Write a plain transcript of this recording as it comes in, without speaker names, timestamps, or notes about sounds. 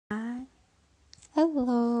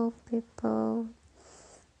Hello, people.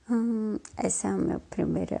 Essa é a minha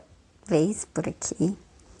primeira vez por aqui.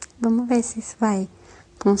 Vamos ver se isso vai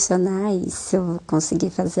funcionar e se eu vou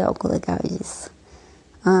conseguir fazer algo legal disso.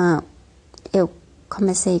 Eu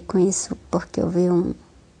comecei com isso porque eu vi um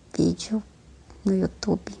vídeo no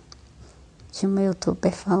YouTube de uma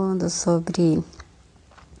youtuber falando sobre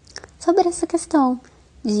essa questão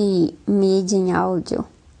de mídia em áudio,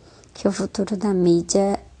 que o futuro da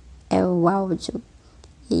mídia é o áudio.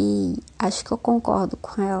 E acho que eu concordo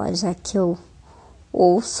com ela, já que eu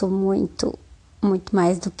ouço muito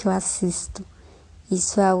mais do que eu assisto.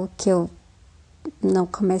 Isso é algo que eu não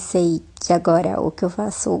comecei de agora, é algo que eu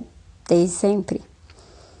faço desde sempre.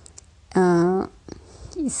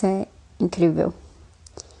 Isso é incrível.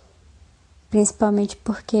 Principalmente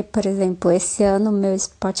porque, por exemplo, esse ano meu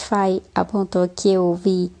Spotify apontou que eu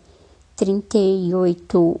ouvi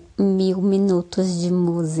 38 mil minutos de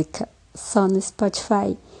música só no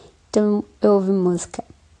Spotify. Então eu ouvi música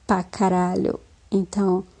pra caralho.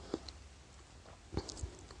 Então,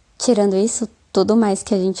 tirando isso, tudo mais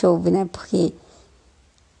que a gente ouve, né? Porque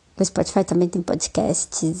o Spotify também tem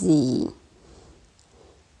podcasts e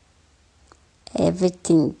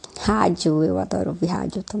everything. Rádio, eu adoro ouvir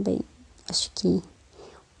rádio também. Acho que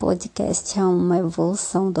podcast é uma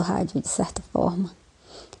evolução do rádio, de certa forma.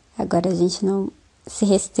 Agora a gente não se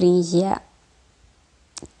restringe a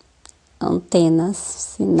antenas,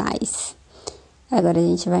 sinais. Agora a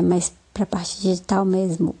gente vai mais pra parte digital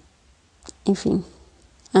mesmo. Enfim.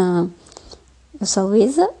 Eu sou a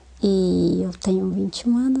Luísa e eu tenho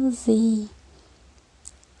 21 anos e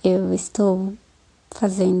eu estou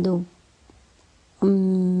fazendo o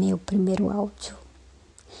meu primeiro áudio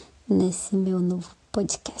nesse meu novo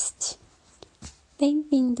podcast.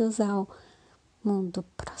 Bem-vindos ao mundo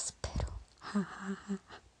próspero.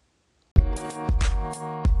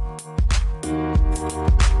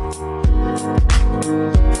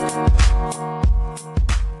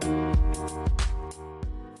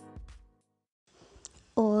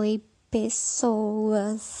 Oi,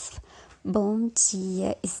 pessoas. Bom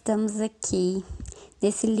dia. Estamos aqui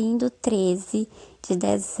nesse lindo 13 de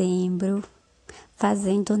dezembro,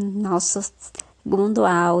 fazendo nosso segundo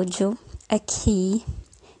áudio aqui,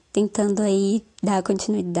 tentando aí dar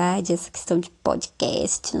continuidade a essa questão de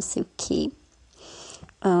podcast, não sei o quê.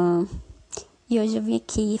 E hoje eu vim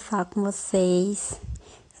aqui falar com vocês,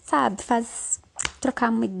 sabe, trocar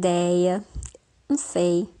uma ideia, não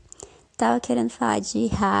sei. Tava querendo falar de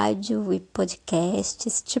rádio e podcast,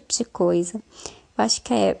 esse tipo de coisa. Eu acho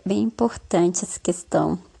que é bem importante essa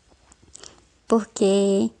questão,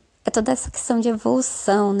 porque é toda essa questão de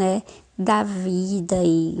evolução, né, da vida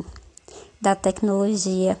e da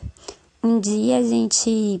tecnologia. Um dia a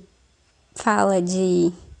gente fala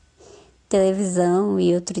de televisão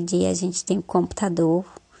e outro dia a gente tem o computador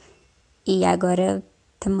e agora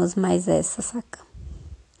temos mais essa, saca?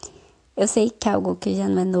 Eu sei que é algo que já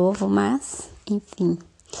não é novo, mas, enfim.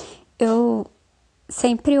 Eu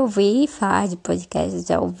sempre ouvi falar de podcasts,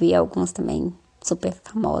 já ouvi alguns também super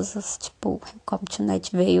famosos, tipo Welcome to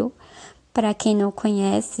Night Vale. Para quem não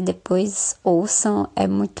conhece, depois ouçam, é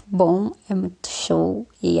muito bom, é muito show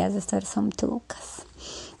e as histórias são muito loucas.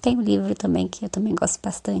 Tem um livro também que eu também gosto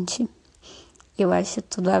bastante. Eu acho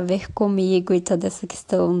tudo a ver comigo e toda essa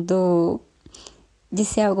questão de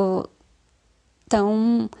ser algo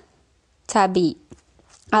tão, sabe,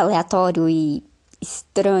 aleatório e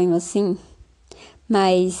estranho assim,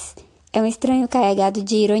 mas é um estranho carregado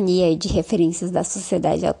de ironia e de referências da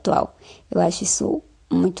sociedade atual. Eu acho isso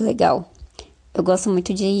muito legal. Eu gosto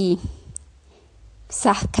muito de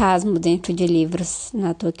sarcasmo dentro de livros. Não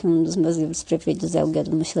é à toa que um dos meus livros preferidos é O Guia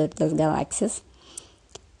do Mochileiro das Galáxias.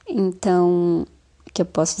 Então, o que eu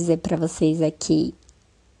posso dizer pra vocês é que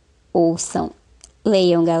ouçam,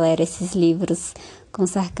 leiam, galera, esses livros com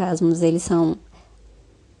sarcasmos. Eles são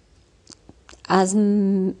as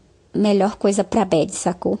melhor coisa pra bad,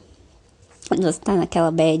 sacou? Quando você tá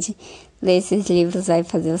naquela bad, ler esses livros vai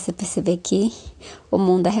fazer você perceber que o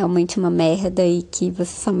mundo é realmente uma merda e que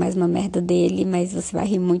você só mais uma merda dele, mas você vai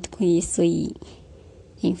rir muito com isso e...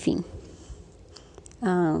 enfim.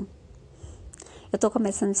 Eu tô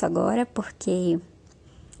começando isso agora porque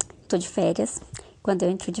tô de férias. Quando eu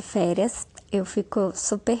entro de férias, eu fico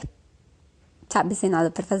super, sabe, sem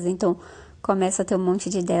nada pra fazer. Então, começo a ter um monte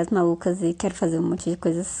de ideias malucas e quero fazer um monte de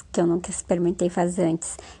coisas que eu nunca experimentei fazer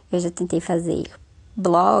antes. Eu já tentei fazer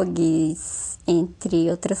blogs,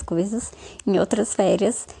 entre outras coisas, em outras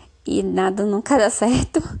férias e nada nunca dá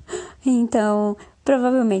certo. Então,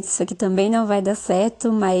 provavelmente isso aqui também não vai dar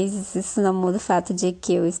certo, mas isso não muda o fato de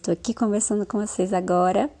que eu estou aqui conversando com vocês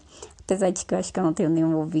agora, apesar de que eu acho que eu não tenho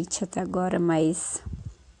nenhum ouvinte até agora, mas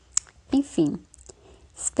enfim,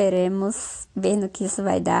 esperemos ver no que isso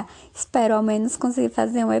vai dar. Espero ao menos conseguir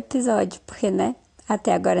fazer um episódio, porque, né,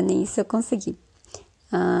 até agora nem isso eu consegui.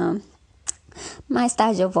 Mais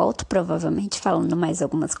tarde eu volto, provavelmente, falando mais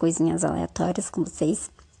algumas coisinhas aleatórias com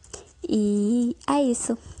vocês. E é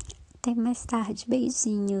isso. Até mais tarde.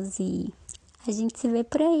 Beijinhos e a gente se vê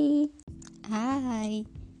por aí. Hi.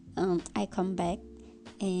 I come back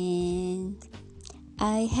and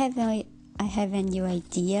I have a new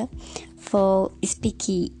idea for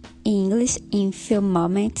speaking English in few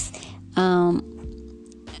moments.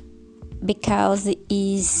 Because it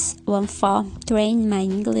is one form train my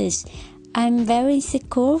English. I'm very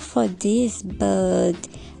insecure for this, but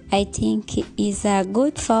I think it is a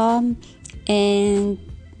good form. And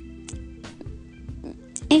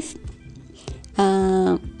if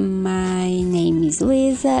my name is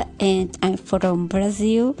Luisa and I'm from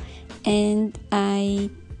Brazil and I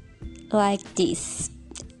like this.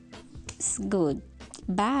 It's good.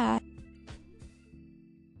 Bye.